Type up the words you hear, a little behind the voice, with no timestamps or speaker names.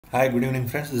Hi, good evening,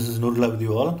 friends. This is Nurullah with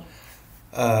you all.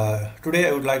 Today,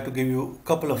 I would like to give you a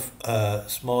couple of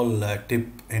small tip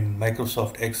in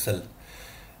Microsoft Excel,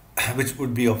 which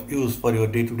would be of use for your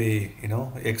day-to-day,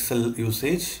 Excel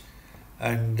usage,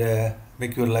 and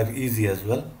make your life easy as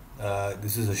well.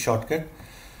 This is a shortcut.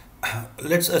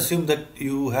 Let's assume that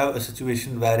you have a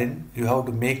situation wherein you have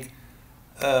to make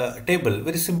a table,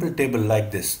 very simple table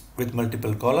like this, with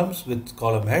multiple columns, with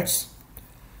column heads,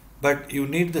 but you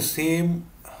need the same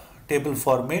table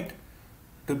format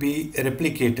to be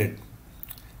replicated,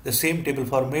 the same table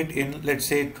format in, let's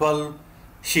say, 12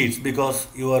 sheets, because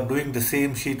you are doing the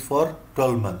same sheet for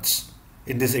 12 months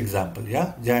in this example,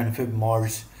 yeah, Jan, Feb,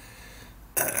 March.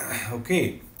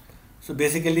 Okay, so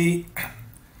basically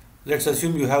let's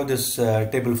assume you have this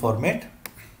table format.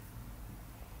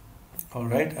 All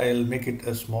right, I'll make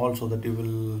it small so that you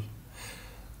will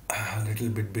a little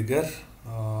bit bigger.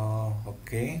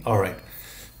 Okay, all right.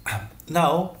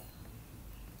 Now,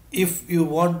 if you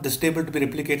want this table to be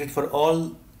replicated for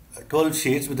all 12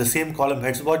 sheets with the same column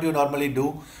heads, what you normally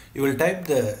do, you will type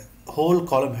the whole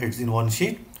column heads in one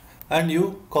sheet and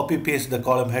you copy paste the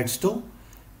column heads to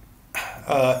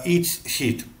each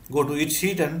sheet. Go to each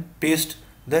sheet and paste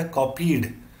the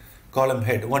copied column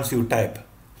head once you type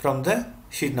from the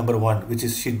sheet number 1, which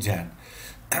is sheet Jan.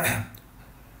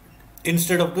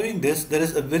 Instead of doing this, there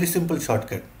is a very simple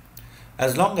shortcut.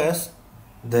 As long as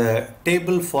the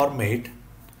table format,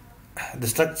 the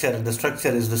structure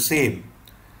is the same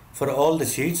for all the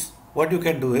sheets, what you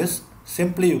can do is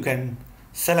simply you can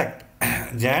select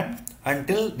Jan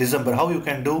until December. How you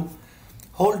can do?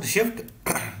 Hold shift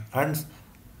and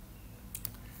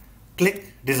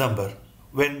click December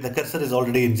when the cursor is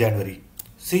already in January.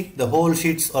 See, the whole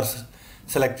sheets are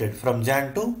selected from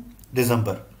Jan to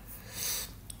December.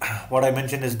 What I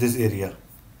mentioned is this area.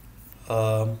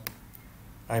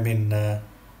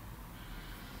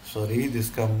 Sorry,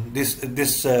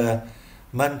 this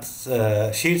month's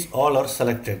sheets all are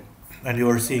selected, and you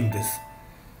are seeing this.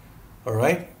 All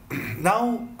right.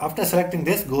 Now, after selecting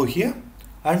this, go here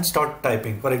and start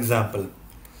typing. For example,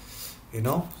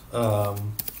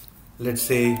 let's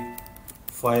say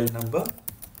file number,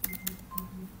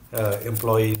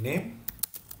 employee name,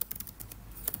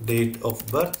 date of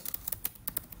birth,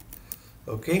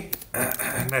 okay,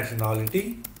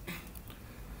 nationality,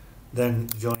 then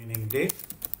joining date,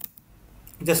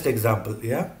 just example,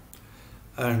 yeah,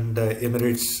 and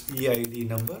Emirates EID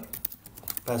number,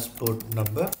 passport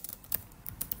number,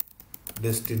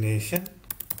 destination,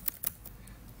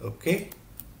 okay,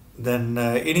 then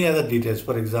any other details,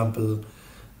 for example,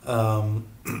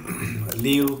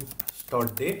 leave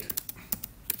start date,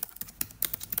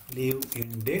 leave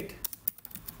in date,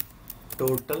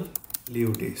 total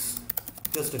leave days,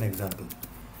 just an example.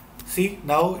 See,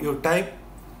 now you type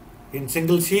in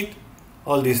single sheet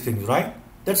all these things, right?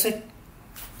 That's it.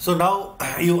 So now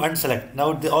you unselect.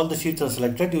 Now all the sheets are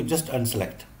selected, you just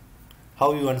unselect.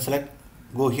 How you unselect?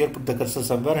 Go here, put the cursor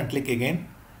somewhere and click again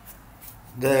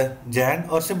the Jan,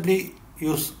 or simply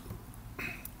use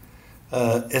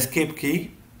escape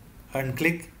key and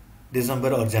click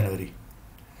December or January.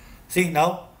 See,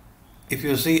 now if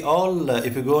you see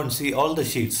if you go and see all the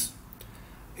sheets,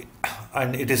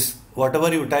 and it is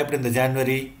whatever you typed in the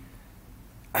January,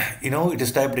 it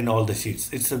is typed in all the sheets.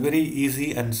 It's a very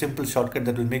easy and simple shortcut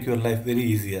that will make your life very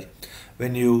easier.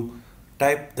 When you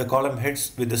type the column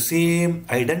heads with the same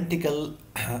identical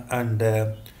and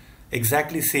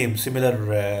exactly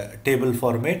similar table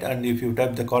format, and if you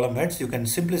type the column heads, you can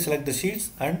simply select the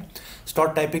sheets and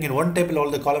start typing in one table all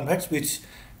the column heads, which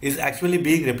is actually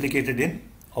being replicated in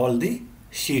all the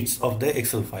sheets of the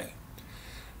Excel file.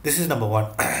 This is number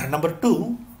 1. Number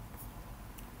 2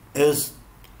 is,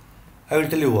 I will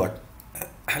tell you what.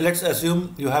 Let's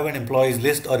assume you have an employees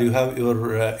list, or you have your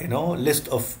list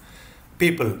of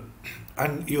people,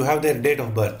 and you have their date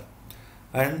of birth.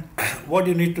 And what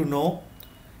you need to know,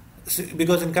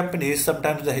 because in companies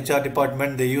sometimes the HR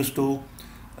department, they used to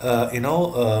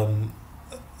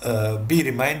be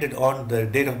reminded on the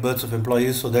date of births of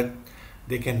employees, so that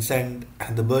they can send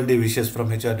the birthday wishes from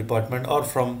HR department, or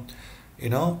from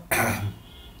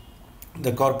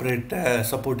the corporate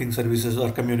supporting services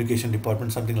or communication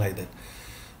department, something like that.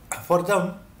 For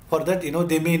that,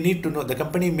 they may need to know, the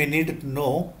company may need to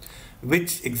know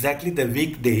which exactly the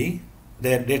weekday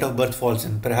their date of birth falls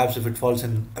in. Perhaps if it falls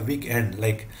in a weekend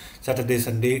like Saturday,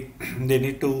 Sunday, they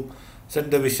need to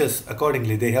send the wishes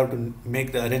accordingly. They have to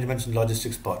make the arrangements in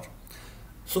logistics part.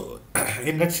 So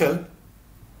in nutshell,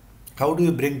 how do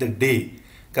you bring the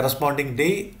corresponding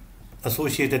day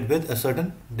associated with a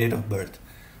certain date of birth?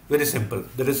 Very simple.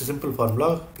 There is a simple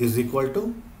formula, is equal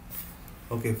to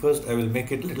Okay, first I will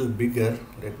make it little bigger.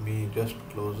 Let me just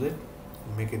close it,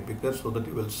 make it bigger so that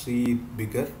you will see it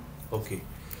bigger. Okay,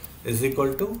 is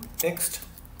equal to text.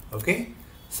 Okay,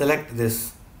 select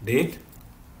this date,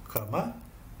 comma,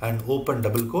 and open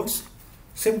double quotes.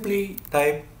 Simply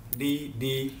type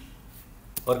DD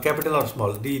or capital or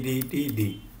small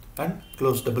DDDD and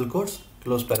close double quotes,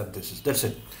 close parenthesis. That's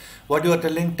it. What you are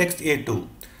telling, text A2.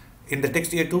 In the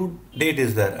text A2, date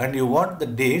is there, and you want the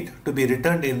date to be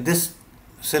returned in this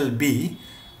cell B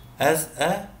as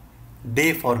a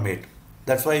day format.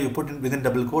 That's why you put in within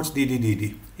double quotes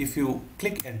DDDD. If you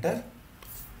click enter,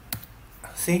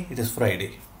 see, it is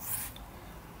Friday.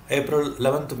 April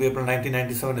 11th of April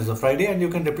 1997 is a Friday, and you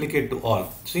can replicate to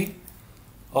all. See,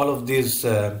 all of these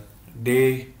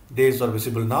days are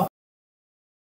visible now.